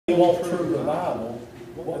want true revival,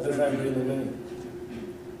 what does that really mean?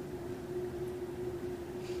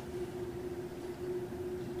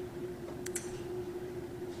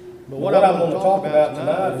 But what I'm going to talk about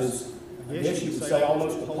tonight is, I guess you would say,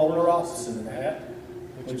 almost the polar opposite of that,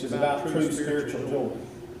 which is about true spiritual joy.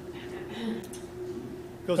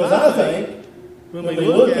 Because I think, when we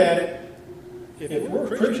look at it, if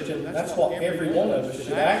we're a Christian, that's what every one of us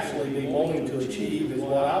should actually be wanting to achieve, is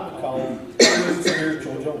what I would call true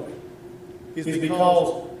spiritual joy. Is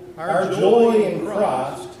because our joy in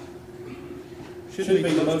Christ should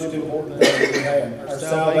be the most important thing that we have, our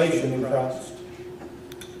salvation in Christ.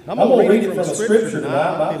 I'm going to read it from a scripture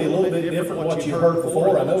tonight. It might be a little bit different from what you've heard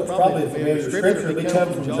before. I know it's probably a familiar scripture. It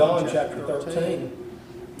comes from John chapter 13,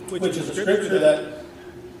 which is a scripture that,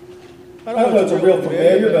 I don't know if it's a real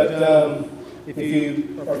familiar, but if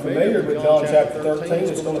you are familiar with John chapter 13,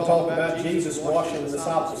 it's going to talk about Jesus washing the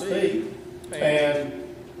disciples' feet.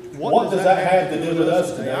 And what does that have to do with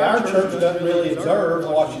us today? Our church doesn't really observe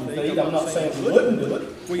washing feet. I'm not saying we wouldn't do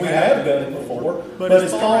it. We have done it before. But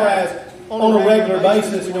as far as on a regular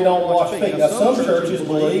basis, we don't wash feet. Now, some churches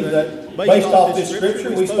believe that based off this scripture,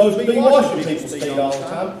 we're supposed to be washing people's feet all the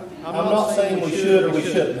time. I'm not saying we should or we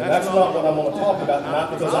shouldn't. That's not what I'm going to talk about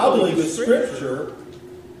tonight, because I believe the scripture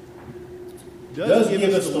does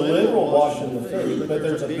give us the literal washing of the feet, but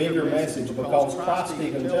there's a bigger message, because Christ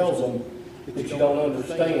even tells them that you don't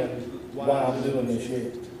understand why I'm doing this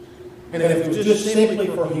yet. And if it was just simply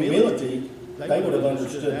for humility, they would have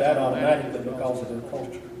understood that automatically because of their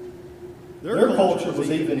culture. Their culture was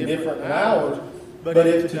even different than ours, but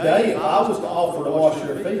if today, if I was to offer to wash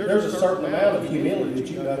your feet, there's a certain amount of humility that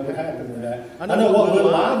you know would happen with that. I know what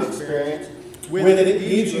little I've experienced with it, it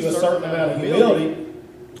gives you a certain amount of humility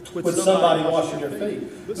with somebody washing your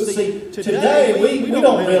feet. But see, today we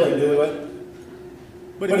don't really do it.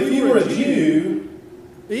 But if you were a Jew,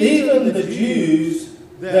 even the Jews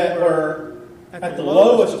that were at the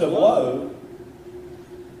lowest of low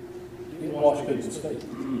didn't wash people's feet.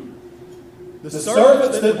 The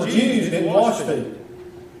servants that were Jews didn't wash feet.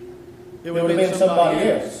 It would have been somebody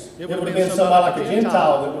else. It would have been somebody like a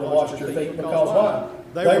Gentile that would have washed your feet, because why?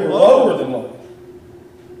 They were lower than low.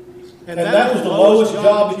 And that was the lowest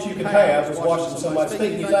job that you could have, was washing somebody's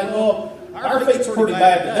feet. You think, well, our feet's pretty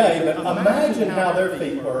bad today, but imagine how their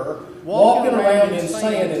feet were, walking around in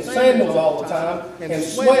sand and sandals all the time, and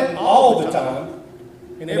sweating all the time,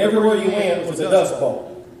 and everywhere you went was a dust bowl.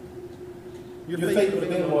 Your feet would have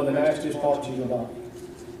been one of the nastiest parts of your body.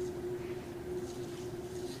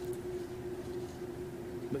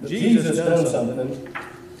 But Jesus done something,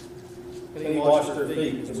 and he washed their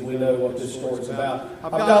feet, as we know what this story's about.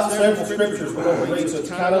 I've got several scriptures we're going to read, so it's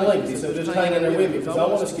kind of lengthy, so just hang in there with me, because I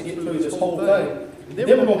want us to get through this whole thing. And then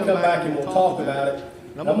we're going to come back and we'll talk about it.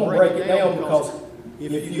 And I'm going to break it down, because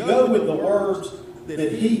if you go with the words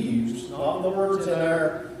that he used, not the words in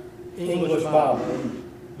our English Bible,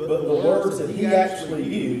 but the words that he actually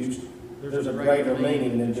used, there's a greater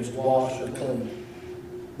meaning than just wash or clean.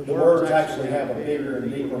 The words actually have a bigger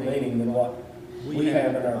and deeper meaning than what we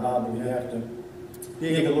have in our Bible. You have to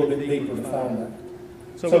dig a little bit deeper to find that.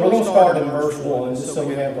 So we're going to start in verse 1, just so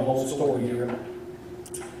we have the whole story here.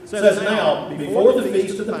 It says, "Now, before the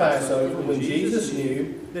feast of the Passover, when Jesus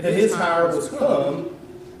knew that his hour was come,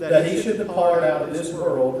 that he should depart out of this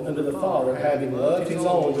world unto the Father, having loved his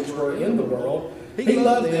own which were in the world, he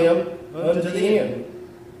loved them unto the end.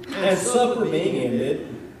 And supper being ended,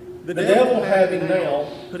 the devil having now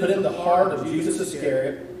put in the heart of Judas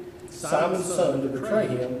Iscariot, Simon's son, to betray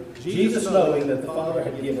him, Jesus, knowing that the Father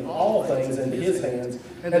had given all things into his hands,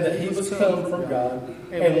 and that he was come from God,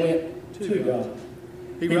 and went to God.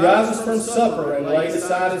 He rises from supper, and laid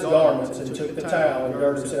aside his garments, and took the towel, and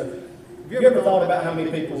girded himself." Have you ever thought about how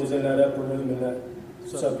many people was in that upper room in that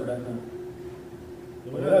supper that night?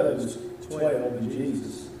 We know there was 12 in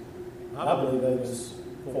Jesus. I believe there was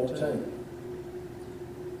 14.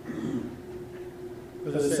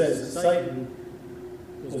 Because it says that Satan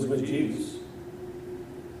was with Jesus.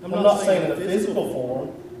 I'm not saying in a physical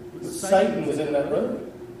form, but Satan was in that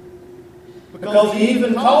room. Because he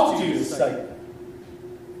even called Jesus Satan.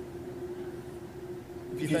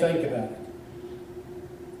 If you think about it.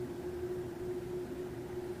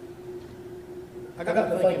 I got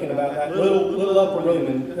to thinking about that little upper room,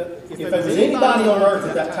 and if there was anybody on earth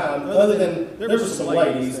at that time, other than there were some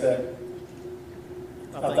ladies that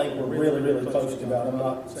I think were really, really close to God. I'm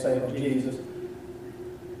not saying Jesus.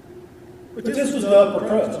 But this was the upper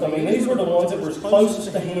crust. I mean, these were the ones that were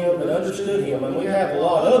closest to him, that understood him. And we have a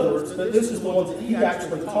lot of others, but this is the ones that he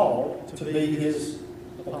actually called to be his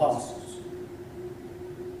apostles.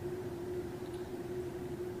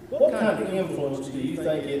 What kind of influence do you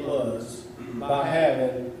think it was by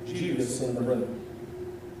having Judas in the room?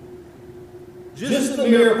 Just the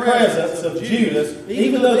mere presence of Judas,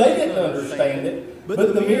 even though they didn't understand it,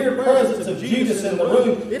 but the mere presence of Judas in the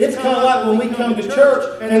room, it's kind of like when we come to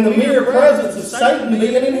church and the mere presence of Satan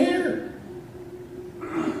being in here.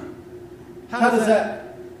 How does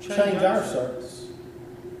that change our service?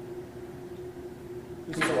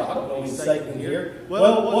 You say, well, I don't know, he's Satan here.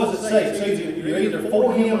 Well, what does it say? It says you're either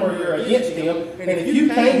for him or you're against him. And if you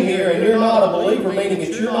came here and you're not a believer, meaning that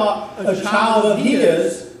you're not a child of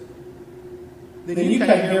his, then you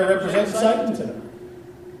came here representing Satan tonight.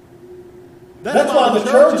 That's why the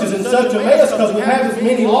church is in such a mess, because we have as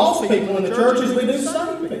many lost people in the church as we do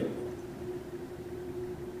saved people.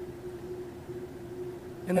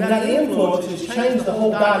 And that influence has changed the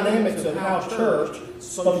whole dynamics of how church is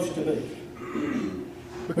supposed to be.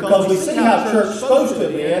 Because we see how church is supposed to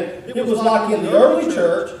be. It was like in the early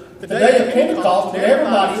church, the day of Pentecost, and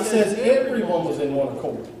everybody, it says everyone was in one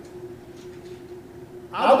accord.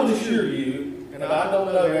 I would assure you, and I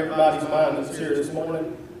don't know everybody's mind that's here this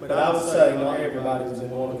morning, but I would say not everybody was in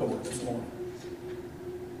one accord this morning.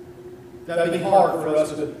 That would be hard for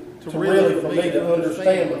us to really, for me to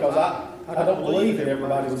understand, because I don't believe that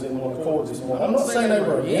everybody was in one accord this morning. I'm not saying they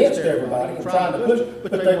were against everybody and trying to push,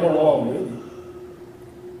 but they weren't along with you.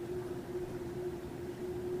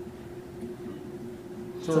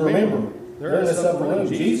 So remember, they're in this upper room.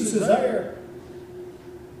 Jesus is there.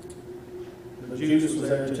 But Judas was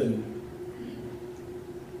there too.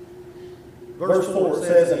 Verse 4 it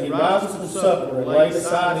says, and he rises from supper and laid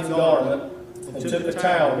aside his garment and took a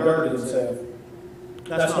towel and girded himself.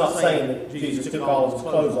 That's not saying that Jesus took all of his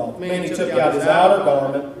clothes off. I mean, he took out his outer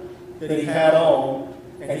garment that he had on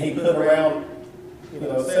and he put around,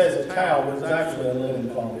 it says a towel, but it was actually a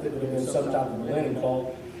linen cloth. It would have been some type of linen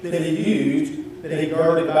cloth that he used, that he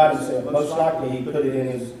girded about himself. Most likely he put it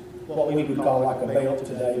in his, what we would call like a belt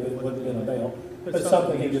today, but it wouldn't have been a belt. But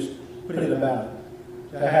something he just put it about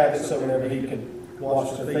it, to have it so whenever he could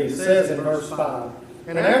wash their feet. It says in verse 5,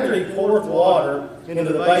 and after he poured water into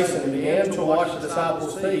the basin and began to wash the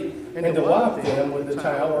disciples' feet, and to wipe them with the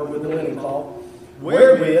towel or with the linen cloth,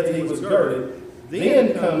 wherewith he was girded,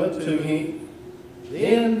 then cometh he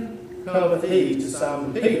to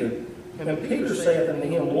Simon Peter. And Peter saith unto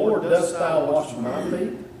him, Lord, dost thou wash my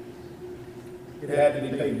feet? It had to be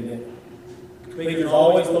Peter, didn't it? Peter's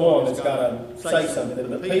always the one that's got to say something.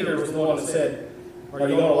 But Peter was the one that said, are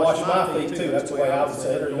you going to wash my feet too? That's the way I would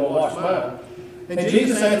say it. Are you going to wash mine? And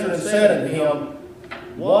Jesus answered and said unto him,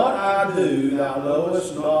 what I do thou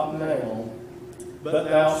knowest not now, but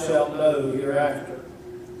thou shalt know hereafter.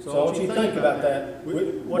 So I want you to think about that.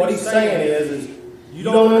 What he's saying is you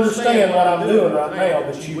don't understand what I'm doing right now,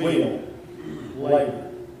 but you will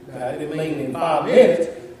later. I didn't mean in 5 minutes.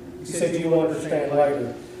 He said you will understand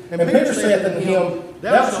later. And Peter saith unto him,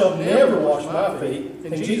 thou shalt never wash my feet.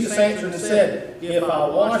 And Jesus answered and said, if I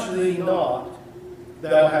wash thee not,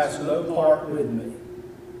 thou hast no part with me.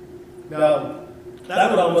 Now, that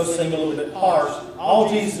would almost seem a little bit harsh. All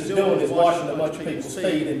Jesus is doing is washing a bunch of people's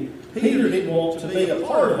feet, and Peter didn't want to be a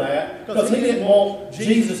part of that because he didn't want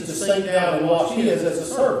Jesus to sink down and wash his as a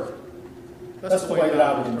servant. That's the way that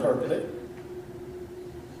I would interpret it.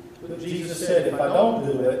 But Jesus said, if I don't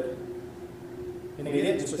do it, and he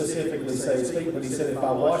didn't specifically say his feet, but he said, if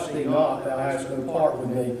I wash thee not, thou hast no part with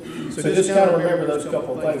me. So just kind of remember those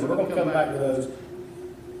couple of things. We're going to come back to those.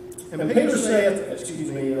 And Peter saith,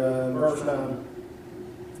 verse 9,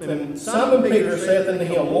 and Simon Peter saith unto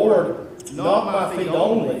him, Lord, not my feet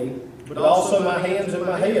only, but also my hands and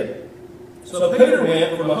my head. So Peter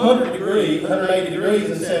went from 180 degrees,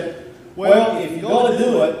 and said, well, if you're going to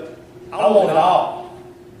do it, I want it all.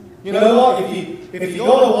 You know what? If you're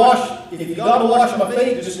going to wash my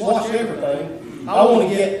feet, just wash everything. I want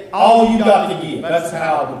to get all you got to give. That's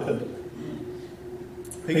how I would put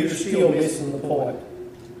it. Peter's still missing the point.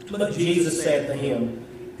 But Jesus said to him,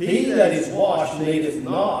 he that is washed needeth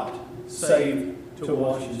not save to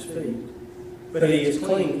wash his feet, but he is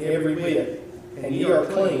clean every bit, and ye are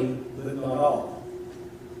clean, but not all.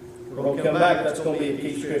 We're going to come back. That's going to be a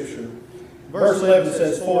key scripture. Verse 11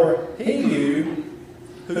 says, for he knew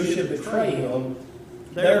who should betray him,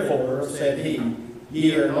 therefore said he,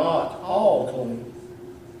 ye are not all clean.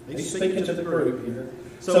 He's speaking to the group here.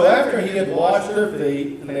 So after he had washed their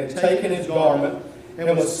feet, and had taken his garment,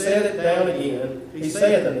 and was set it down again, he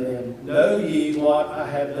saith unto them, know ye what I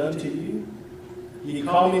have done to you? Ye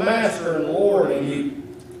call me Master and Lord, and ye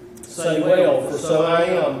say, well, for so I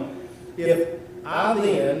am. If I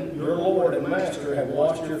then, your Lord and Master, have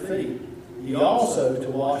washed your feet, ye also to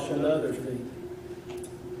wash another's feet,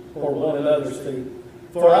 or one another's feet.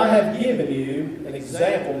 For I have given you an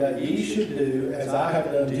example that ye should do as I have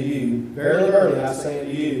done to you. Verily, verily, I say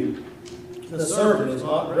unto you, the servant is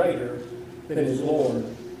not greater than his Lord,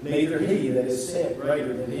 neither he that is sent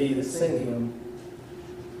greater than he that sent him.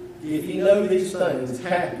 If ye know these things,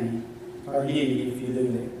 happy are ye if you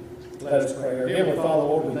do them. Let us pray. Our Heavenly Father,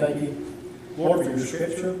 Lord, we thank you, Lord, for your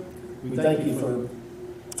Scripture. We thank you for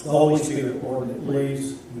the Holy Spirit, Lord, that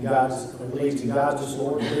leads and guides us,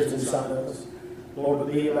 Lord, and lives inside of us. Lord,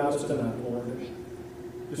 to be about us tonight, Lord.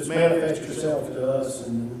 Just manifest yourself to us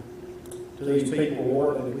and to these people,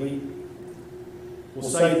 Lord, and we will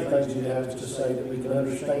say the things you have us to say, that we can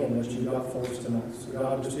understand what you've got for us tonight. So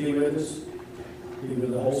God, just be with us. Be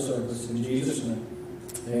with the whole service. In Jesus' name,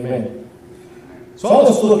 amen. So I'll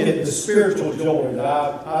just look at the spiritual joy that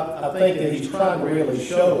I think that he's trying to really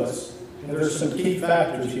show us. And there's some key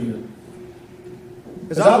factors here.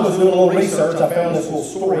 As I was doing a little research, I found this little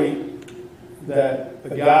story that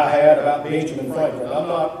the guy had about Benjamin Franklin. I'm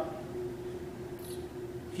not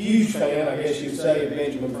a huge fan, I guess you'd say, of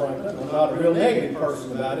Benjamin Franklin. I'm not a real negative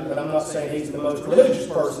person about him, but I'm not saying he's the most religious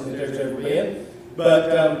person that there's ever been.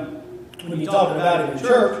 But when you're talking about him in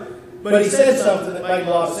church, but he said something that made a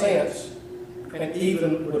lot of sense and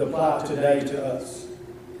even would apply today to us.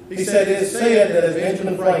 He said, it is said that as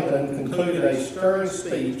Benjamin Franklin concluded a stirring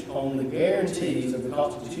speech on the guarantees of the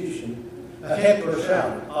Constitution, a heckler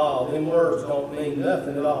shouted, them words don't mean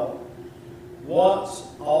nothing at all. What's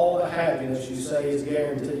all the happiness you say is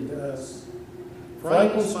guaranteed to us?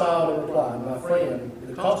 Franklin smiled and replied, my friend,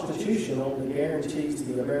 the Constitution only guarantees to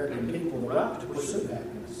the American people the right to pursue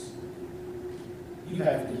happiness. You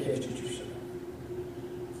have to catch it yourself.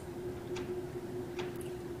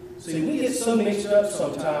 See, we get so mixed up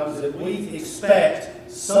sometimes that we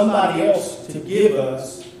expect somebody else to give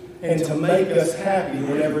us and to make us happy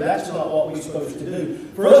whenever that's not what we're supposed to do.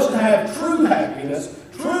 For us to have true happiness,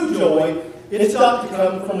 true joy, it's got to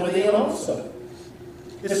come from within also.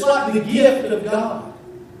 It's like the gift of God.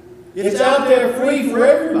 It's out there free for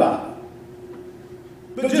everybody.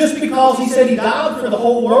 But just because he said he died for the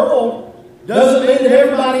whole world doesn't mean that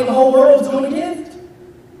everybody in the whole world is going to get it.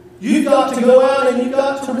 You've got to go out and you've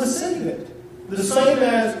got to receive it. The same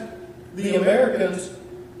as the Americans,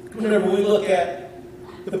 whenever we look at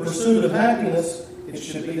the pursuit of happiness, it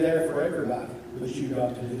should be there for everybody, but you've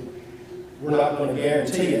got to do it. We're not going to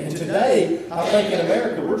guarantee it. And today, I think in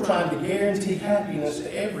America, we're trying to guarantee happiness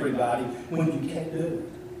to everybody when you can't do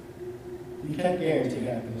it. You can't guarantee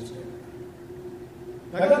happiness to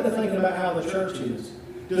everybody. I got to thinking about how the church is.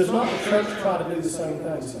 Does not the church try to do the same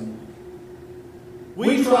thing sometimes?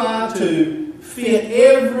 We try to fit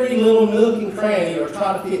every little nook and cranny or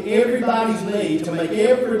try to fit everybody's need to make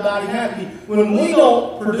everybody happy when we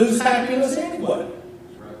don't produce happiness anyway.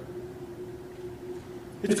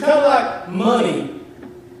 It's kind of like money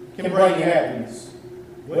can bring you happiness.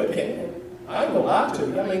 Well, it can. I ain't going to lie to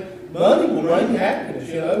you. I mean, money will bring you happiness,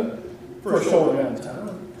 for a short amount of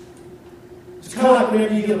time. It's kind of like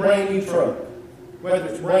whenever you get a brand new truck. Whether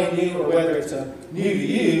it's brand new or whether it's a new to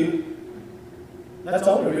you, that's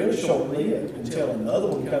only really short-lived until another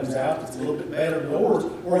one comes out that's a little bit better than yours.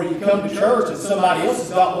 Or you come to church and somebody else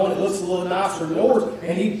has got one that looks a little nicer than yours,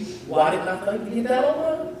 and why didn't I think to get that on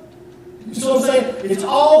mine? You see what I'm saying? It's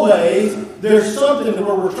always, there's something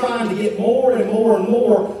where we're trying to get more and more and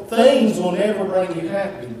more. Things will never bring you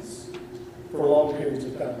happiness for long periods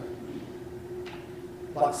of time.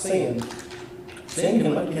 Like sin. Sin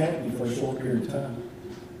can make you happy for a short period of time.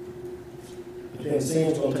 But then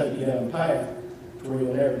sin's going to take you down a path where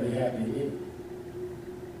you'll never be happy again.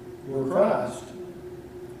 Where Christ,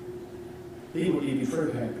 he will give you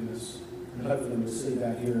true happiness. And hopefully we'll see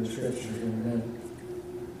that here in the Scriptures in a minute.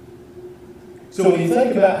 So when you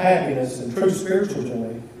think about happiness and true spiritual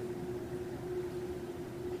joy,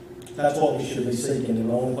 that's what we should be seeking, and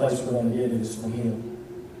the only place we're going to get it is from him.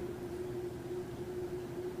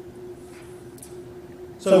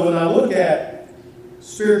 So when I look at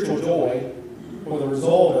spiritual joy, or the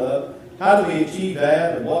result of, how do we achieve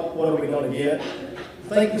that, or what are we going to get? I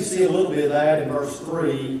think we see a little bit of that in verse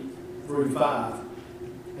 3 through 5.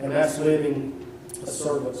 And that's living a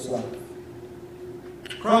servant's life.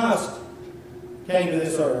 Christ came to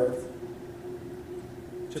this earth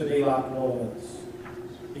to be like one of us.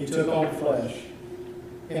 He took on flesh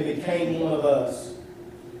and became one of us.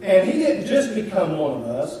 And he didn't just become one of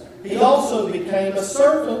us, he also became a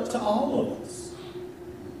servant to all of us.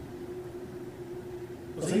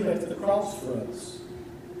 Because he went to the cross for us.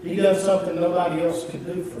 He done something nobody else could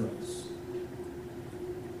do for us.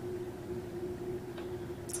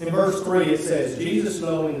 In verse 3 it says, Jesus,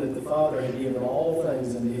 knowing that the Father had given all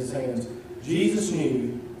things into his hands, Jesus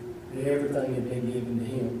knew that everything had been given to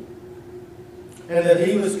him. And that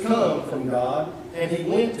he was come from God, and he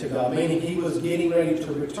went to God, meaning he was getting ready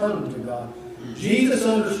to return to God. Jesus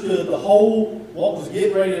understood the whole, what was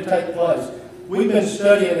getting ready to take place. We've been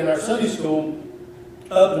studying in our Sunday school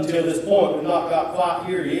up until this point. We've not got quite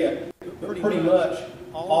here yet. But pretty much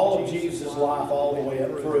all of Jesus' life all the way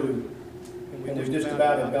up through. And we just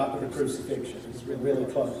about have got to the crucifixion. It's really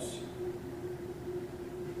close.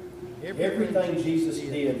 Everything Jesus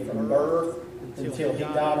did from birth until he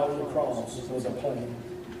died on the cross was a plan.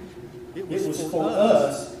 It was for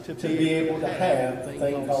us to be able to have the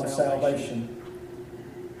thing called salvation.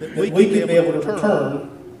 That we could be able to return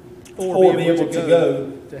or be able to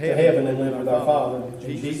go to heaven and live with our Father. And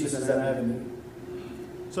Jesus is that avenue.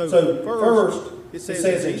 So first, it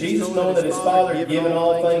says that Jesus, knowing that his Father had given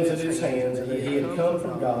all things into his hands, and that he had come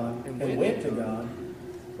from God and went to God,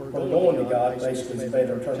 or going to God, basically is a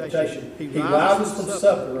better interpretation. He rises from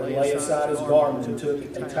supper and laid aside his garment and took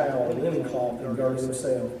a towel, a linen cloth, and girded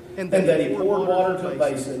himself. And that he poured water into a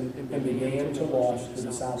basin and began to wash the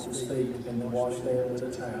disciples' feet, and to wash them with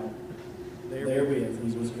a towel. Therewith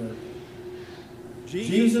he was girded.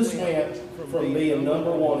 Jesus went from being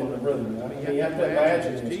number one in the room. I mean, you have to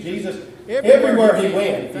imagine this. Jesus, everywhere he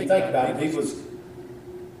went, if you think about it, he was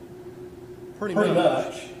pretty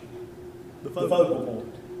much the focal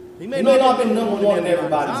point. He may not have been number one in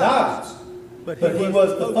everybody's eyes, but he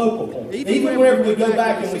was the focal point. Even whenever we go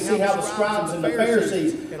back and we see how the scribes and the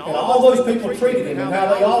Pharisees and all those people treated him, and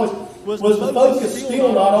how they always was the focus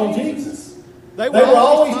still not on Jesus. They were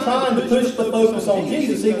always trying to push the focus on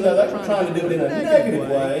Jesus, even though they were trying to do it in a negative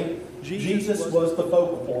way. Jesus was the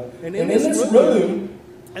focal point. And in this room,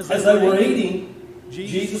 as they were eating,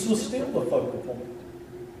 Jesus was still the focal point.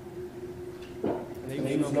 And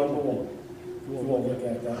he was number one. You won't look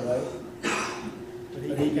at it that way. But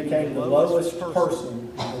he became the lowest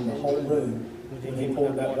person in the whole room when he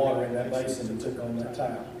poured that water in that basin and took on that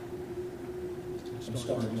towel and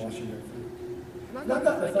started washing their feet. And I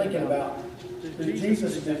got to thinking about, did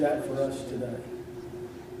Jesus do that for us today?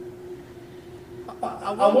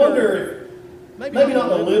 I wonder if, maybe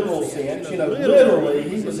not in a literal sense, literally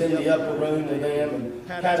he was in the upper room with them and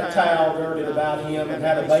had a towel girded about him and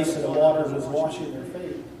had a basin of water and was washing their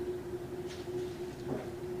feet.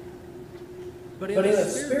 But in a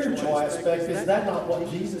spiritual aspect, is that not what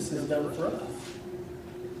Jesus has done for us?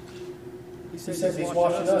 He says he's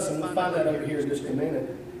washing us, and we'll find that over here in just a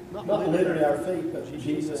minute. Not literally our feet, but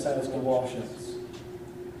Jesus has to wash us.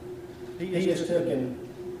 He has taken,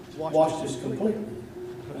 washed us completely,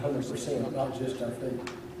 100%, not just our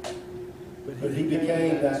feet. But he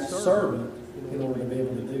became that servant in order to be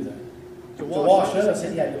able to do that. To wash us,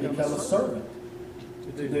 he had to become a servant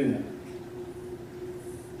to do that.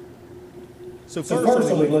 So first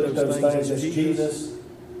when we look at those things as Jesus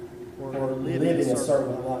or living a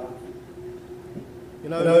servant life.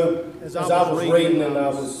 As I was reading and I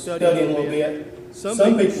was studying a little bit, some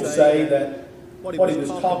people say that what he was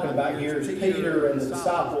talking about here is Peter and the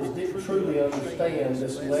disciples didn't truly understand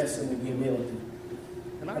this lesson of humility.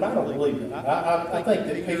 And I don't believe that. I think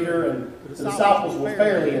that Peter and the disciples were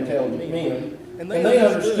fairly intelligent men, and they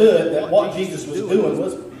understood that what Jesus was doing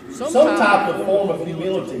was some type of form of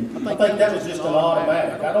humility. I think that was just an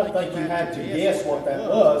automatic. I don't think you had to guess what that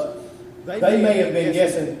was. They may have been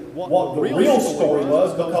guessing what the real story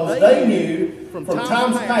was, because they knew from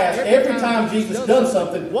times past, every time Jesus done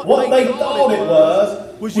something, what they thought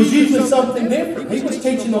it was usually something different. He was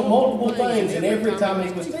teaching them multiple things, and every time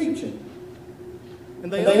he was teaching.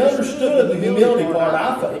 And they understood the humility part,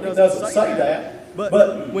 I think. It doesn't say that.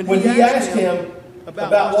 But when he asked him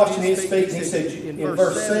about washing his feet, he said, in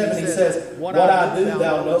verse 7, he says, "What I do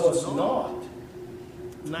thou knowest not.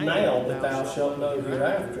 Now that thou shalt know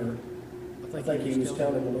hereafter." I think he was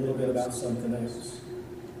telling him a little bit about something else.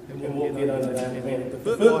 And we'll get under that in a minute.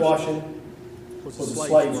 The foot washing was the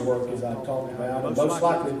slave's work, as I've talked about, and most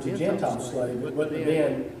likely it was a Gentile slave. It wouldn't have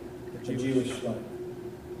been a Jewish slave.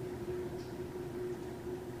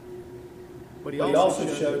 But he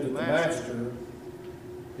also showed that the master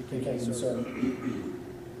became the servant.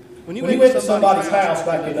 When you went to somebody's house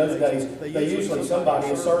back in those days, they usually, somebody,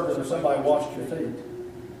 a servant or somebody, washed your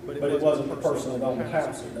feet. But it wasn't the person that owned the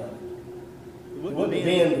house that done it. It wouldn't have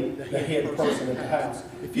been the head person at the house.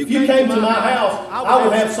 If you came to my house, I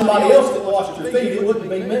would have somebody else that washed your feet. It wouldn't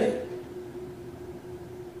be me.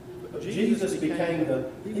 But Jesus became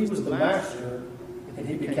he was the master, and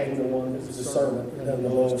he became the one that was the servant and done the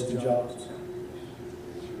lowest of jobs.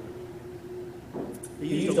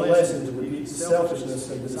 He used a lesson to rebuke the selfishness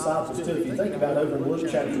of the disciples too. If you think about over in Luke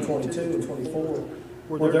chapter 22 and 24,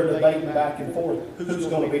 where they're debating back and forth, who's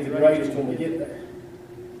going to be the greatest when we get there?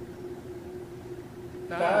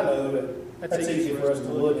 I know that's easy for us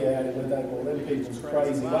to look at and we think, well, them people's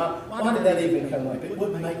crazy. Why did that even come up? It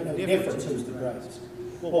wouldn't make no difference who's the greatest.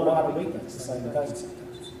 Well, why do we think it's the same thing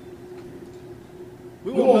sometimes?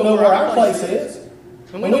 We want to know where our place is.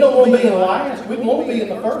 And we don't want to be in last. We want to be in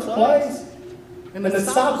the first place. And the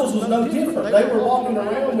disciples was no different. They were walking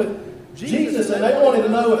around with Jesus and they wanted to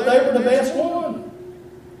know if they were the best one.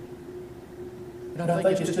 And I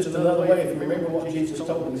think it's just another way. If you remember what Jesus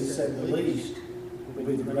told them, He said the least will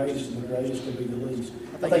be the greatest and the greatest will be the least.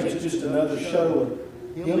 I think it's just another show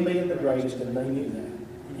of Him being the greatest, and they knew that.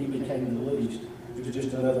 He became the least. It was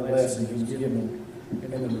just another lesson He was giving them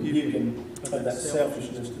and the rebuking of that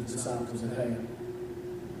selfishness the disciples had had.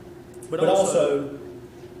 But also,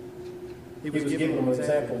 He was giving them an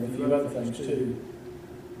example of a few other things too,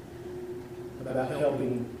 about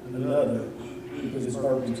helping another with his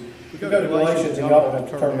burdens. If you go to Galatians, and y'all don't have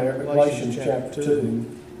to turn there, but Galatians chapter 2,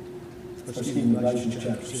 excuse me, Galatians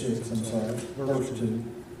chapter 6, I'm sorry, verse 2.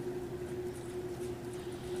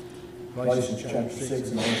 Galatians chapter 6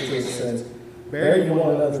 and verse 2 says, "Bear ye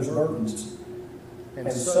one another's burdens,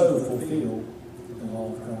 and so fulfill the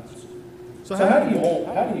law of Christ." So how do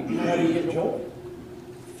you get joy?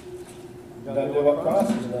 You've got to do what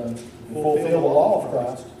Christ has done. Fulfill the law of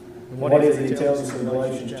Christ. And what is it He tells us in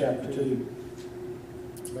Galatians chapter 2?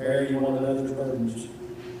 Bear ye one another's burdens.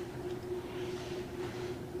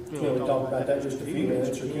 We talked about that just a few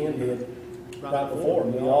minutes, or Ken did, right before.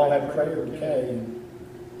 We all had prayer decay. And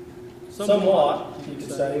somewhat, you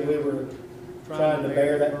could say, we were trying to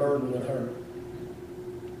bear that burden with her.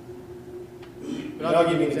 But I'll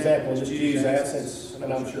give you an example. Just use that since,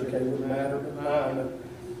 and I'm sure Kay wouldn't matter, but mine.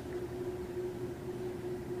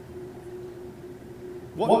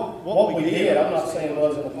 What we did, I'm not saying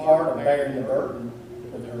wasn't a part of bearing the burden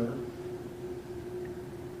with her.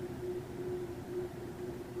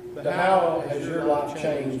 But how has your life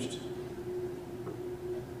changed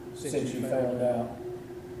since you found out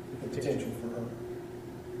the potential for her?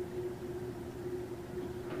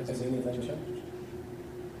 Has anything changed?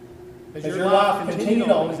 Has your life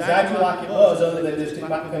continued on exactly like it was, other than just it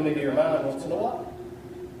might come into your mind once in a while?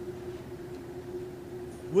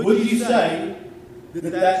 Would you say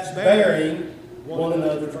that that's bearing one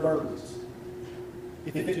another's burdens?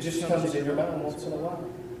 If it just comes in your mind once in a while.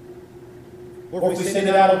 Or if we send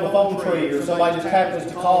it out on the phone tree, or somebody just happens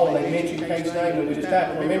to call and they mention Kate's name and we just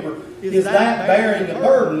happen to remember, is that bearing the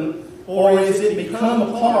burden, or is it become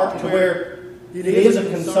a part to where it is a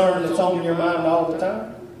concern that's on your mind all the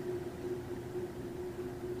time?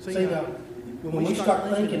 See, now, when we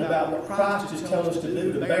start thinking about what Christ is telling us to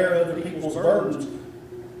do, to bear other people's burdens,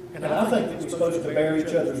 and I think that we're supposed to bear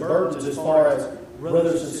each other's burdens as far as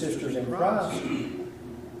brothers and sisters in Christ,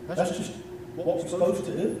 that's just what we're supposed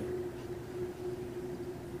to do.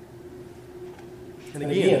 And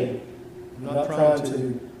again, I'm not trying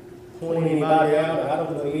to point anybody out. I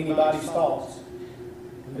don't know anybody's thoughts.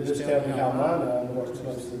 I'm just telling you how my mind works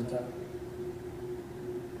most of the time.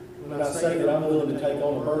 When I say that I'm willing to take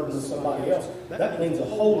on a burden of somebody else, that means a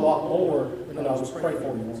whole lot more than I'll just pray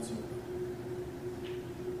for you once in a while.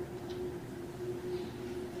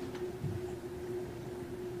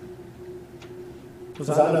 Because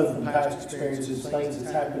I know from past experiences, things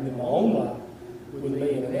that's happened in my own life with me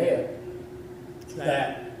and Annette,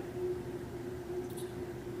 that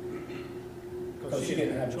because she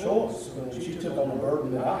didn't have a choice, when she took on a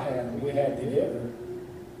burden that I had and we had together,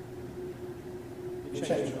 it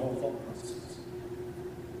changed my whole thought process.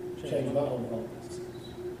 It changed my whole thought process.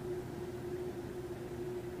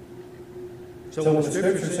 So when the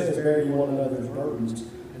Scripture says, bear you one another's burdens,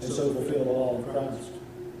 and so fulfill the law of Christ,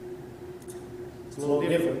 it's a little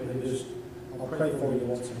different than just, I'll pray for you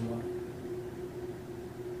once in a while.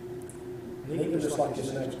 And even just like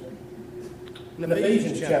this next one. In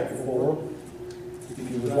Ephesians chapter 4,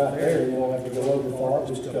 if you was right there, you won't have to go over far,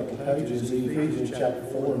 just a couple of pages. Ephesians chapter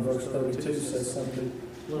 4 and verse 32 says something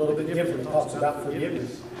a little bit different. It talks about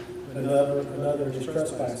forgiveness and another of his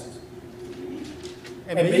trespasses.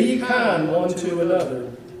 And be ye kind one to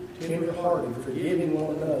another, tender-hearted, forgiving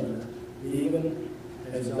one another, even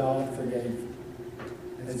as God forgave you.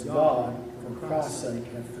 As God, for Christ's sake,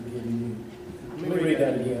 hath forgiven you. Let me read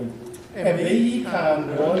that again. And be ye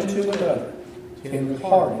kind one to another,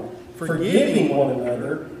 tender-hearted, forgiving one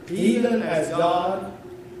another, even as God,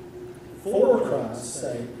 for Christ's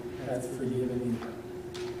sake, hath forgiven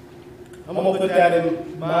you. I'm going to put that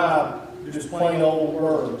in my just plain old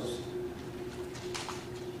words.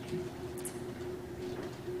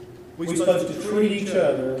 We're supposed to treat each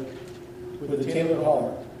other with a tender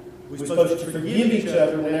heart. We're supposed to forgive each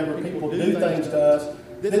other whenever people do things to us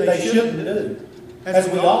that they shouldn't do. As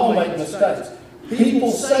we all make mistakes.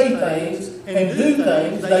 People say things and do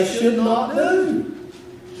things they should not do.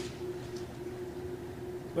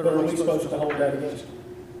 But are we supposed to hold that against them?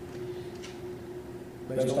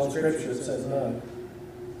 Based on Scripture, it says no.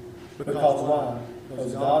 Because why?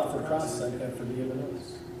 Because God, for Christ's sake, has forgiven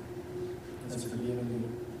us. Has forgiven you.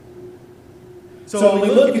 So when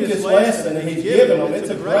we look at this lesson that He's given them, it's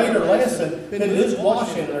a greater lesson than just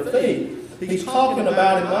washing their feet. He's talking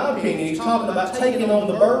about, in my opinion, He's talking about taking on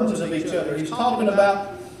the burdens of each other. He's talking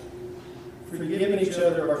about forgiving each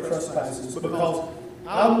other of our trespasses. Because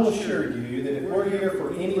I will assure you that if we're here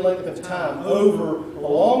for any length of time, over a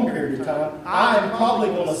long period of time, I am probably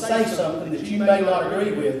going to say something that you may not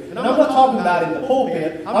agree with. And I'm not talking about in the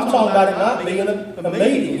pulpit. I'm talking about it might be in a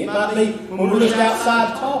meeting. It might be when we're just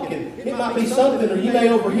outside talking. It might be something, or you may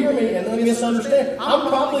overhear me and misunderstand. I'm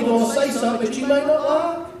probably going to say something that you may not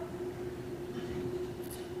like.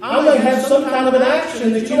 I may have some kind of an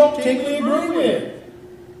action that you don't particularly agree with.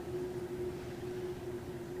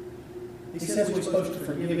 He says we're supposed to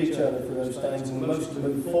forgive each other for those things, and we're supposed to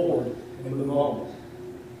move forward and move on.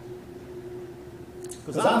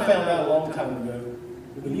 Because I found out a long time ago,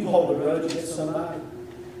 when you hold a grudge against somebody,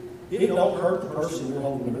 it don't hurt the person you're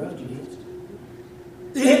holding a grudge against.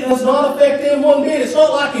 It does not affect them one bit. It's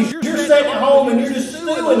not like you're sitting at home and you're just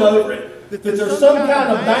stewing over it. That there's some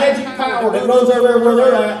kind of magic power that runs over where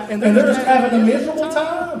they're at, and they're just having a miserable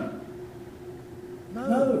time.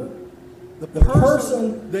 No. The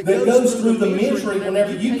person that goes through the misery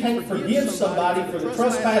whenever you can't forgive somebody for the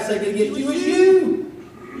trespass they did against you is you.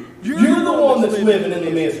 You're the one that's living in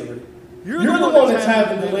the misery. You're the one that's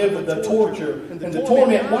having to live with the torture and the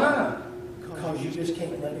torment. Why? Because you just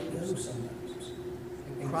can't let it go sometimes.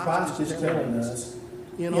 And Christ is telling us,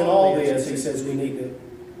 in all this, He says we need to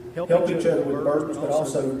help each other with burdens, but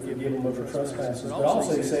also forgive them of their trespasses. But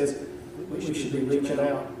also He says we should be reaching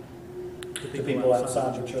out to people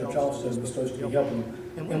outside the church also. We're supposed to be helping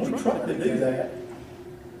them. And we try to do that.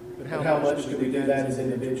 But how much do we do that as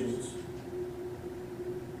individuals?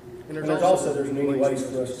 And there's many ways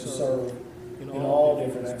for us to serve in all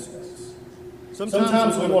different aspects.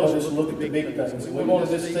 Sometimes we want to just look at the big things. And we want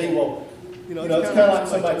to just see, well, it's kind of like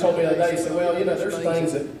somebody told me the other day, said, well, there's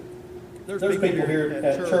things that there's people here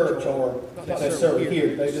at church, or not necessarily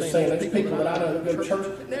here, they're just saying there's people that I know that go to church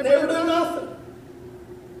that never do nothing.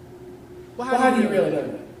 Well, how do you really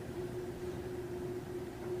know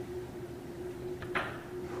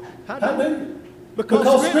that? How do you?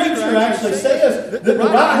 Because Scripture actually says that the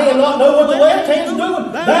right hand not know what the left hand's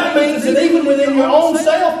doing. That means that even within your own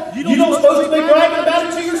self, you don't supposed to be bragging about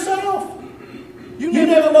it to yourself. You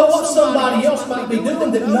never know what somebody else might be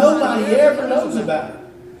doing that nobody ever knows about.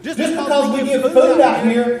 Just because we give food out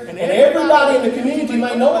here and everybody in the community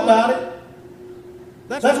may know about it,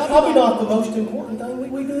 that's probably not the most important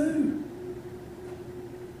thing we do.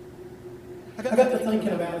 I got to thinking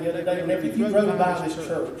about it the other day, whenever you drove by this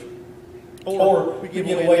church, or we give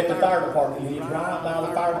away at the fire department, and you drive by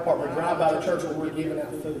the fire department, drive by the church where we're giving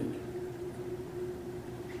out food.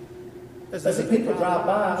 As the people drive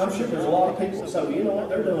by, I'm sure there's a lot of people that say, you know what,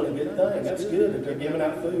 they're doing a good thing. That's good that they're giving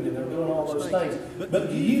out food and they're doing all those things. But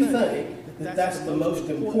do you think that that's the most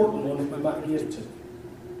important one that we might give to?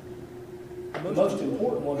 The most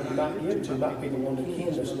important one that we might give to might be the one that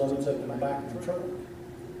Candace loads up in the back of the truck.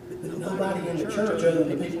 That nobody in the church, other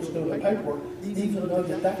than the people doing the paperwork, even know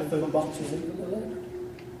that food box is even delivered.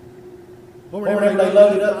 Or whenever they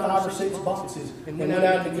loaded up 5 or 6 boxes and went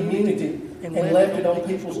out in the community and left it on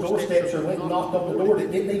people's doorsteps, or went and knocked on the door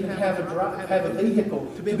that didn't even have a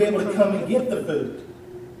vehicle to be able to come and get the food.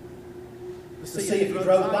 To see if you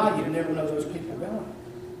drove by, you'd never know those people gone.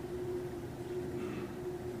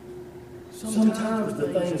 Sometimes the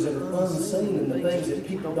things that are unseen and the things that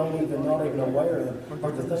people not even aware of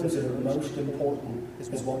are the things that are most important,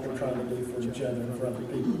 is what we're trying to do for each other and for other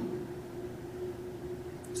people.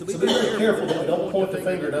 So be very careful that we don't point the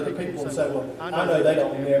finger at other people and say, well, I know they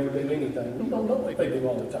don't never do anything. You don't know what they do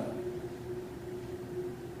all the time.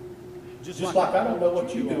 Just like I don't know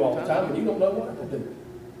what you do all the time, and you don't know what I do.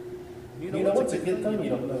 You know what's a good thing? You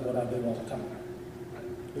don't know what I do all the time.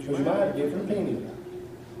 Because you might have a different opinion.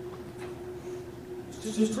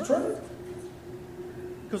 It's just the truth.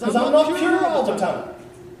 Because I'm not pure all the time.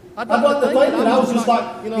 I'd like to think that I was just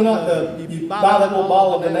like, you buy that little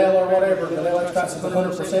ball of vanilla or whatever, vanilla extract is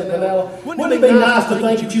 100% vanilla. Wouldn't it be nice to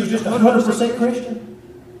think that you was just 100% Christian?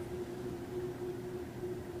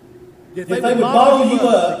 If they would bottle you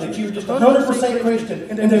up that you were just 100% Christian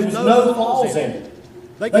and there was no flaws in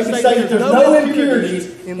it. They could say that there's no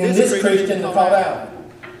impurities in this Christian that caught out.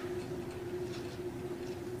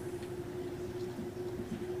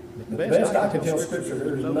 The best I can tell Scripture,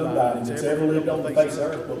 there is nobody that's ever lived on the face of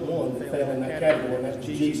earth but one that fell in that category, and that's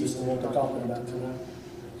Jesus, the one we're talking about tonight.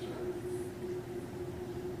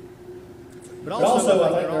 But also, I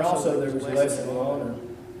think there was a lesson in honor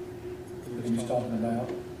that he was talking about.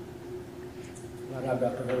 I've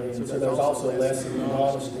got to hurry in. So there's also a lesson in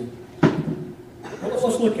honesty.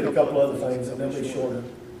 Let's look at a couple other things, and they'll be shorter.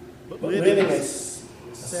 But living a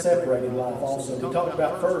separated life also. We talked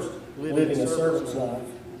about first living a servant's life.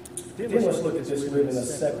 Then let's look at this living a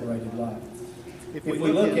separated life. If we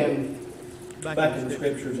look back in the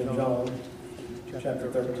Scriptures in John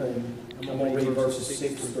chapter 13, I'm going to read verses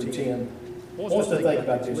 6 through 10. I want us to think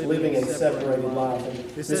about this, living a separated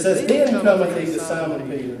life. It says, Then cometh he to Simon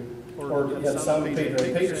Peter, Simon Peter,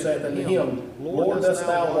 and Peter saith unto him, Lord, dost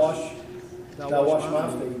thou wash my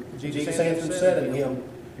feet? Jesus answered and said unto him,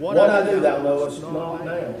 What I do thou knowest not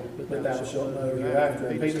now, but thou shalt know hereafter.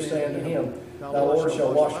 And Peter said unto him, Thou, Lord,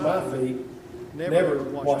 shalt wash my feet. Never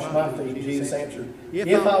wash my feet. Jesus answered,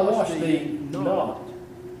 If I wash thee not,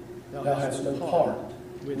 thou hast no part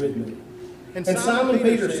with me. And Simon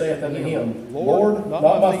Peter saith unto him, Lord,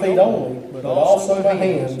 not my feet only, but also my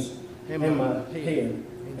hands and my head.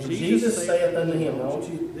 And Jesus saith unto him,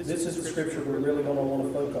 this is the Scripture we're really going to want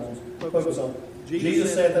to focus on.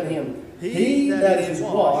 Jesus saith unto him, He that is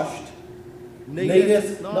washed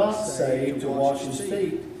needeth not save to wash his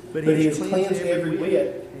feet, but he is cleansed every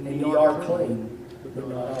whit, and ye are clean, but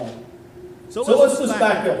not all. So let's just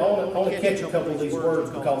back up. I want to catch a couple of these words,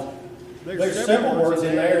 because there's several words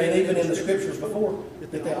in there, and even in the Scriptures before,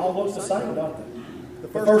 that they all look the same, don't they? The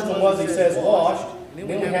first one was, he says washed, and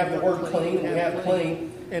then we have the word clean, and we have clean.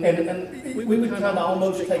 And we would kind of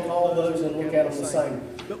almost take all of those and look at them the same.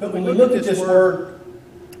 But when we look at this word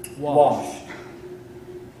washed,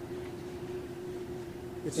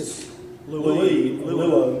 it's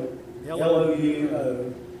luo,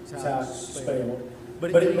 L-O-U-O, that's how it's spelled.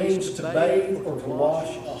 But it means to bathe or to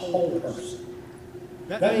wash a whole person.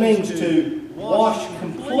 That means to wash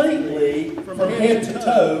completely from head to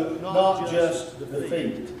toe, not just the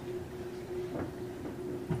feet.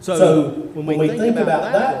 So when we think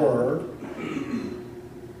about that word,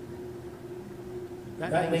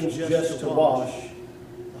 that means just to wash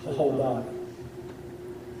the whole body.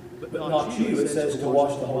 But not you, it says to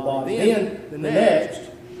wash the whole body. Then the next,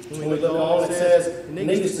 when we look on, it says, it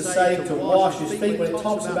needs to say to wash his feet. When it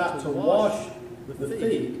talks about to wash the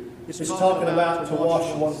feet, it's talking about to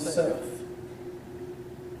wash oneself.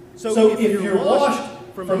 So if you're washed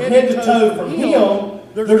from head to toe from him,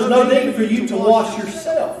 there's no need for you to wash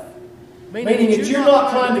yourself. Meaning that you're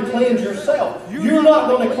not trying to cleanse yourself. You're not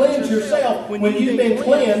going to cleanse yourself when you've been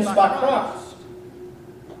cleansed by Christ.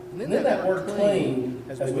 And then that word clean,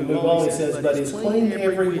 as we move on, it says, but it's clean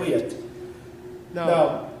every whit.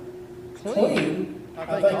 Now, clean,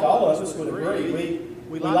 I think all of us would agree.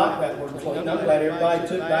 We like that word clean. I'm glad everybody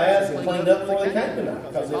took baths and cleaned up before they came tonight.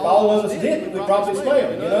 Because if all of us didn't, we'd probably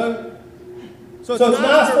smell, you know? So it's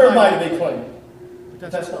nice for everybody to be clean. But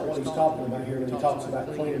that's not what he's talking about here when he talks about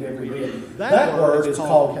cleaning every bit. That word is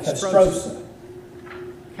called castrosa.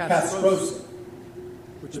 Castrosa,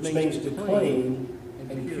 which means to clean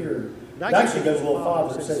and pure. It actually goes a little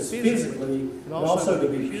farther. It says physically and also to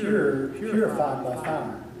be purified by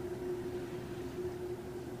fire.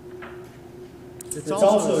 It's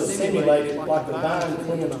also assimilated like the vine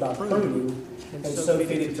cleansed by pruning and so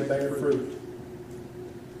fitted to bear fruit.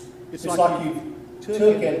 It's like you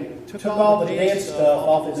took all the dead stuff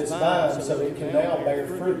off of this vine so it can now bear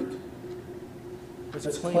fruit.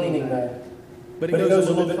 It's cleaning that. But it goes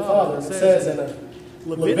a little bit farther. It says in a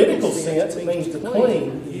Levitical sense, it means to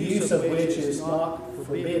clean, the use of which is not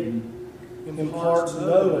forbidden, imparts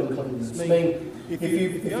no uncleanness. I mean, if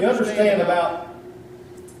you understand about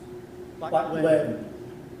like leaven,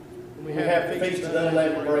 when we have the Feast of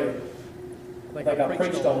Unleavened Bread, I think I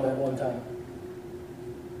preached on that one time.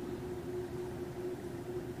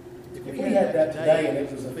 If we had that today and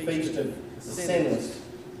it was a feast of sinless,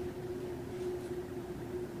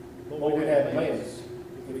 what would have mess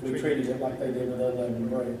if we treated it like they did with unleavened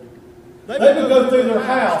bread? They would go through their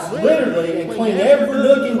house, literally, and clean every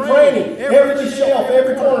nook and cranny, every shelf,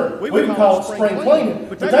 every corner. We would call it spring cleaning.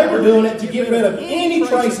 But they were doing it to get rid of any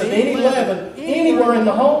trace of any leaven anywhere in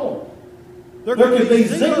the home. There could be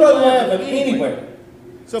zero leaven anywhere.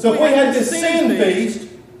 So if we had this sin feast,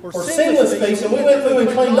 or sinless feast, and we went through and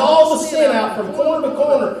cleaned all the sin out from corner to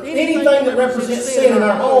corner, anything that represents sin in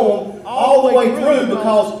our home, all the way through,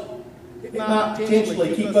 because it might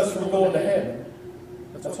potentially keep us from going to heaven.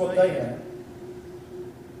 That's what they had.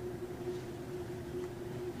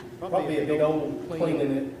 Probably a big old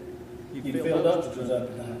cleaning that you fill dumpsters up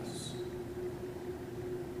at the house.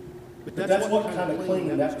 But that's what kind of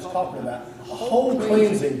cleaning that was talking about. A whole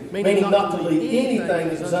cleansing, meaning not to leave anything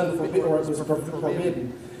that was unforbidden or it was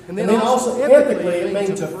forbidden. And then also ethically, it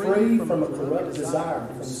means to free from a corrupt desire,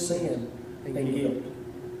 from sin and guilt.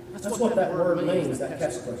 That's what that word means, that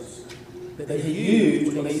keskos, that he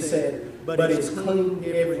used when he said, but it's clean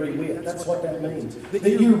every whit. That's what that means. That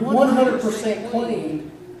you're 100%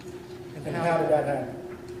 clean. And how did that happen?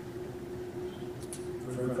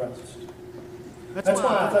 Through Christ. That's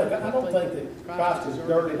why I don't think that Christ has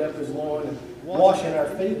girded up his loin and washing our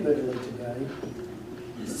feet literally today.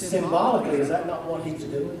 Symbolically, is that not what he's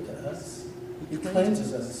doing to us? He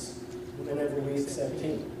cleanses us whenever we accept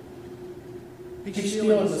him. He's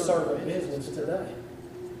still in the servant business today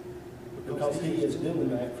because he is doing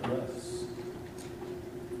that for us.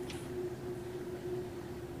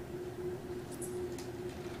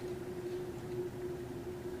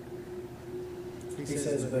 He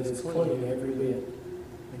says, but it's clean every whit.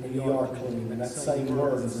 And you are clean. And that same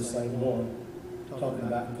word is the same one, talking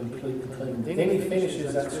about completely clean. Then he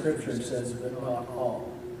finishes that scripture and says, but not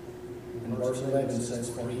all. And verse 11 says,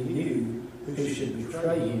 for he knew who should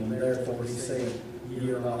betray him. Therefore he said,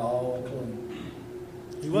 ye are not all clean.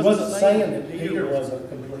 He wasn't saying that Peter wasn't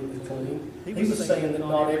completely clean. He was saying that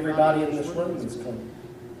not everybody in this room is clean.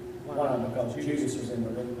 Why? Because Judas was in the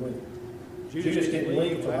room with him. Judas didn't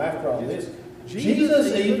leave till after all this.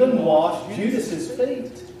 Jesus even washed Judas's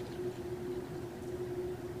feet.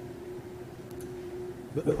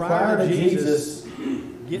 But prior to Jesus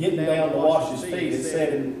getting down to wash his feet, it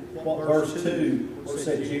said in verse 2, it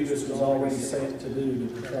said Judas was already set to do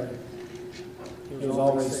to betray. It was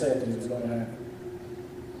already set that it was going to happen.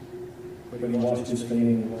 But he washed his feet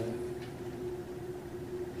anyway.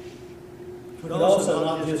 But also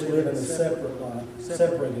not just living a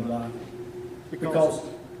separated life. Because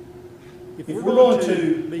if we're going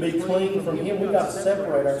to be clean from him, we've got to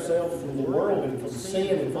separate ourselves from the world and from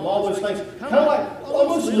sin and from all those things. Kind of like,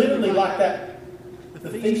 almost literally like that, the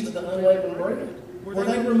Feast of the Unleavened Bread, where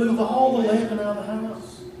they remove all the leaven out of the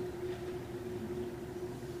house.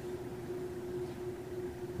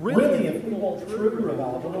 Really, if we want true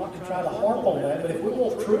revival, not to try to harp on that, but if we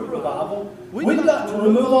want true revival, we've got to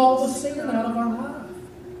remove all the sin out of our life.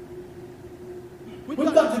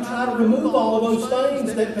 We've got to try to remove all of those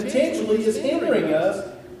things that potentially is hindering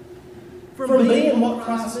us from being what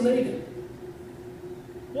Christ needed.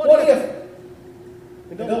 What if,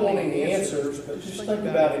 and don't want any answers, but just think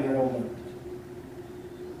about it in your own mind.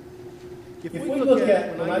 If we look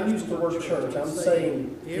at, when I use the word church, I'm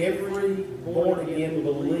saying every born-again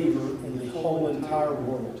believer in the whole entire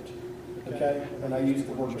world. Okay? When I use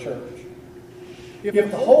the word church. If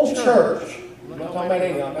the whole church, I'm not talking about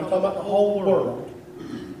anything, I'm talking about the whole world,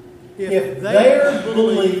 if their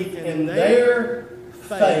belief and their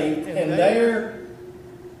faith and their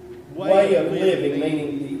way of living,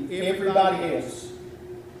 meaning everybody else,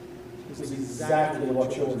 is exactly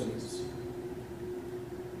what yours is,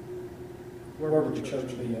 where would your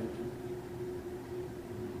church be at?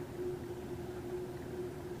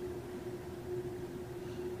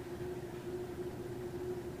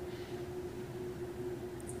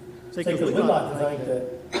 See, because we like to think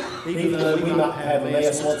that even though we might have a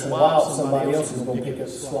mess once in a while, somebody else is going to pick up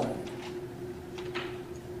the slack.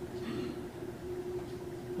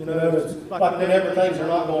 You know, it's like whenever things are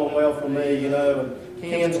not going well for me, you know, and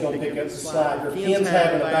Ken's going to pick up the slack, or Ken's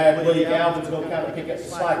having a bad week, Alvin's going to kind of pick up the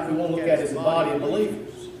slack. We won't look at it as a body of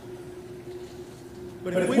believers.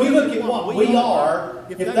 But if we look at what we are,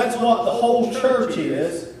 if that's what the whole church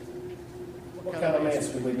is, what kind of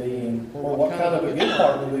mess would we be in? Or what kind of a good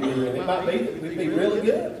part would we be in? It might be that we'd be really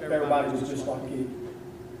good if everybody was just like you.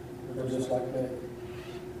 Or just like me.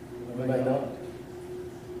 We may not.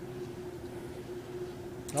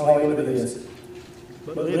 I'll end with this.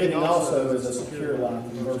 But living also is a secure life.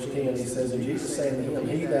 In verse 10 he says, and Jesus saying to him,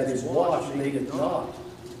 he that is washed needeth not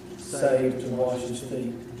save to wash his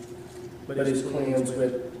feet, but is cleansed.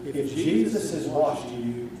 But if Jesus has washed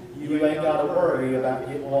you, you ain't got to worry about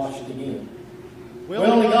getting washed again. We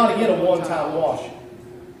only got to get a one-time washing.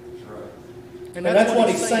 And that's what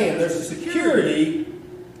he's saying. There's a security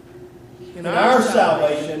in our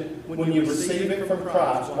salvation when you receive it from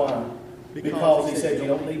Christ. Why? Because he said you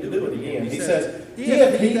don't need to do it again. He says,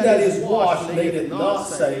 if he that is washed needeth not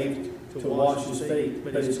saved to wash his feet,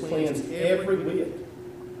 but is cleansed every whit,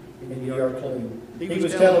 and ye are clean. He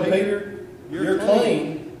was telling Peter, you're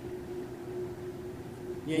clean.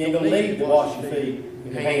 You ain't going to need to wash your feet,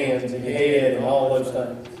 your hands, and your head, and all those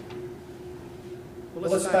things. Well,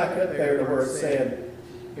 let's back up there to where it said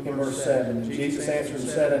in verse 7, and Jesus answered and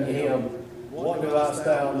said unto him, what doest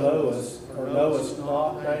thou knowest, or knowest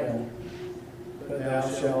not now? But thou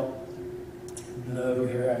shalt no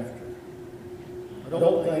hereafter. I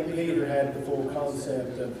don't think Peter had the full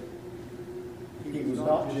concept of he was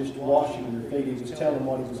not just washing their feet, he was telling them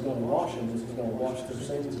what he was going to wash them, he was going to wash their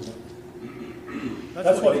sins away.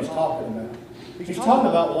 That's what he's talking about. He's talking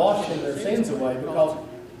about washing their sins away because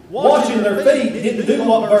washing their feet didn't do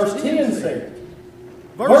what verse 10 said.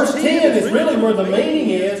 Verse 10 is really where the meaning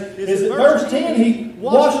is that verse 10, he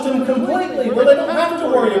washed them completely, where they don't have to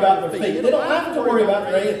worry about their feet. They don't have to worry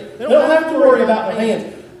about their head. They don't have to worry about their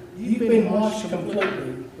hands. You've been washed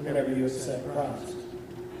completely whenever you accept Christ.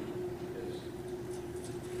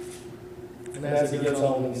 And as he goes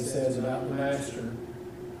on and he says about the master,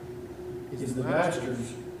 it's the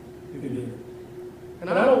masters who did it. And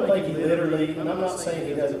I don't think he literally, and I'm not saying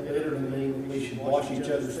he doesn't literally mean we should wash each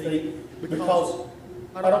other's feet, because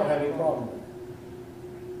I don't have any problem with it.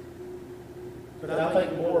 But I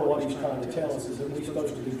think more what he's trying to tell us is that we're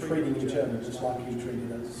supposed to be treating each other just like he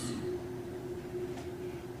treated us.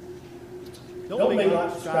 Don't be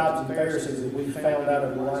like the scribes and Pharisees that we found out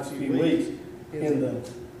over the last few weeks in the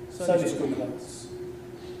Sunday school class,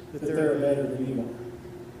 that they're better than you are.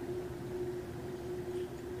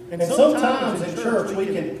 And sometimes in church we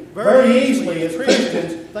can very easily as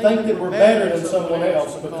Christians think that we're better than someone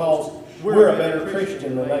else because we're a better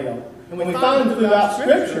Christian than they are. And we find throughout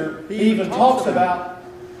Scripture, he even talks about,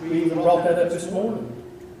 we even brought that up this morning,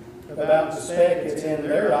 about the speck that's in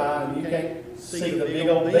their eye and you can't see the big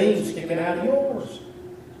old beam sticking out of yours.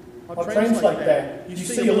 I'll translate that. You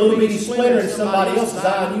see a little bitty splinter in somebody else's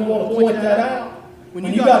eye and you want to point that out. When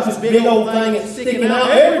you got this big old thing that's sticking out,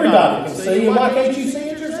 everybody can see, and why can't you see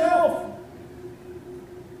it yourself?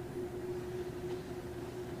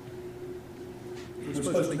 We're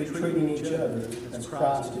supposed to be treating each other as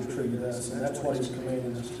Christ has treated us, and that's what he's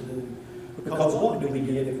commanding us to do. Because what do we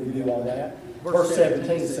get if we do all that? Verse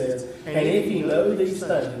 17 says, and if you know these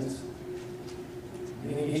things,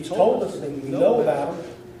 and he's told us that we know about them,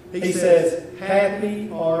 he says, happy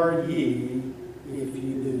are ye if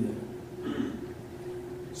you do them.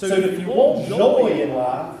 So if you want joy in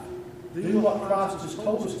life, do what Christ has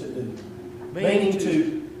told us to do. Meaning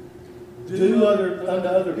to do unto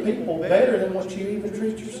other people better than what you even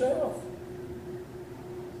treat yourself.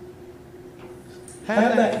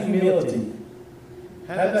 Have that humility.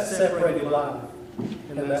 Have that separated life.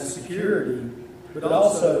 And that security. But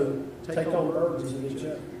also take on burdens of each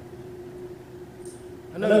other.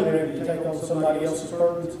 I know whenever you take on somebody else's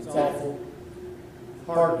burdens, it's awful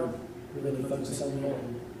hard to really focus on your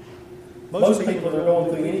own. Most people that are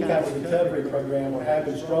going through any kind of recovery program or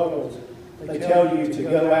having struggles, they tell you to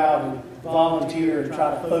go out and volunteer and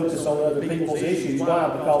try to focus on other people's issues. Why?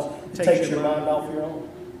 Because it takes your mind off your own.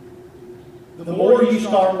 The more you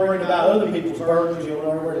start worrying about other people's burdens, you'll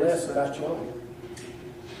learn worry less about your own.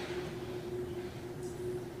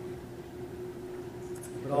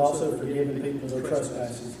 But also forgiving people their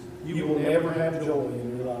trespasses. You will never have joy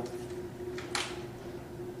in your life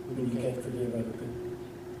when you can't forgive other people.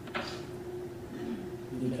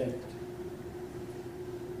 You can't.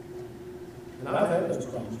 And I've had those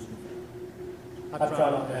problems before. I try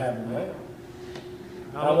not to have them now.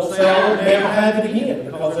 I won't say I will never have it again,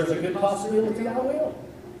 because there's a good possibility I will.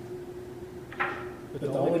 But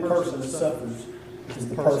the only person that suffers is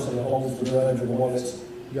the person that holds the grudge, or the one that's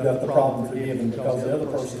got the problem forgiven, because the other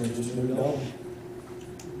person has just moved on.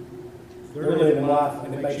 They're living life,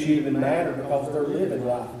 and it makes you even madder because they're living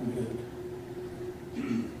life good.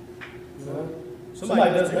 You know?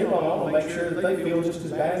 Somebody does me wrong, I want to make sure that they feel just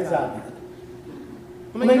as bad as I did.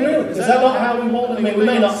 I mean, really, is that not how we want it? I mean, we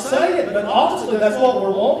may not say it, but honestly, that's what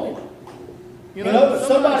we're wanting. You know, if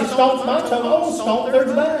somebody stomps my toe, I want to stomp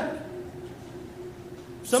theirs back.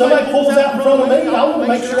 If somebody pulls out in front of me, I want to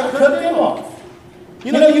make sure I cut them off.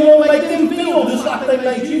 You know, you want to make them feel just like they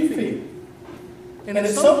made you feel. And at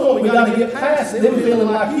some point, we've got to get past them feeling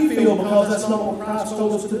like you feel, because that's not what Christ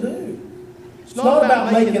told us to do. It's not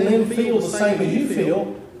about making them feel the same as you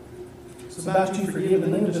feel. It's about you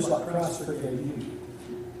forgiving them just like Christ forgave you.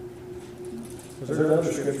 Because there are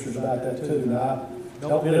other scriptures about that too. And I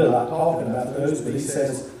don't really like talking about those, but he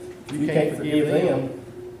says, you can't forgive them.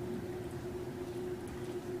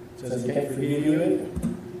 He says, he can't forgive you either.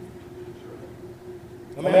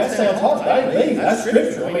 I mean, that sounds harsh. That ain't me. That's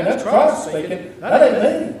scripture. I mean, that's Christ speaking. That ain't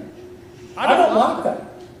me. I don't like that.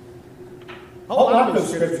 I don't like those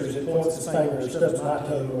scriptures that points the finger or stubs my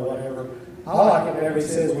toe or whatever. I like it whenever he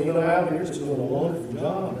says, well, you know, Alvin, you're just doing a wonderful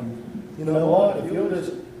job. And you know what? If you'll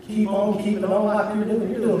just keep on keeping on like you're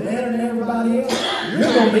doing better than everybody else. You're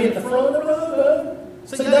going to be at the front of the road.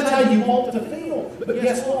 See, that's how you want to feel. But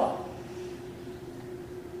guess what?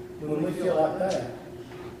 When we feel like that,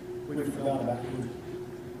 we forgot about you.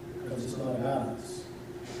 because it's not about us.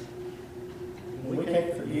 When we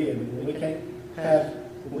can't forgive, when we can't have,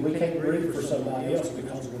 when we can't grieve for somebody else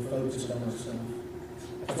because we're focused on ourselves.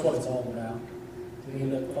 That's what it's all about. We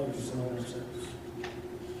end up focusing on ourselves.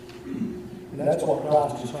 And that's what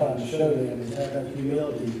Christ is trying to show them, is have that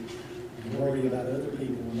humility and worry about other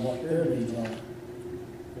people and what their needs are.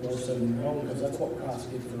 More so than their own, because that's what Christ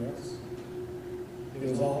did for us. It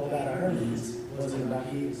was all about our needs. It wasn't about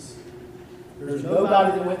His. There's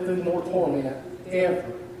nobody that went through more torment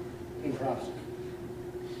ever in Christ.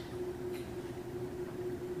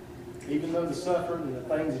 Even though the suffering and the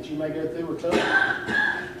things that you may go through are tough,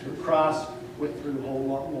 but Christ went through a whole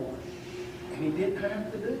lot more. And He didn't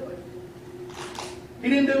have to do it. He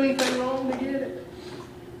didn't do anything wrong to get it.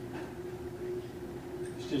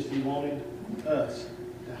 It's just He wanted us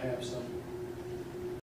to have something.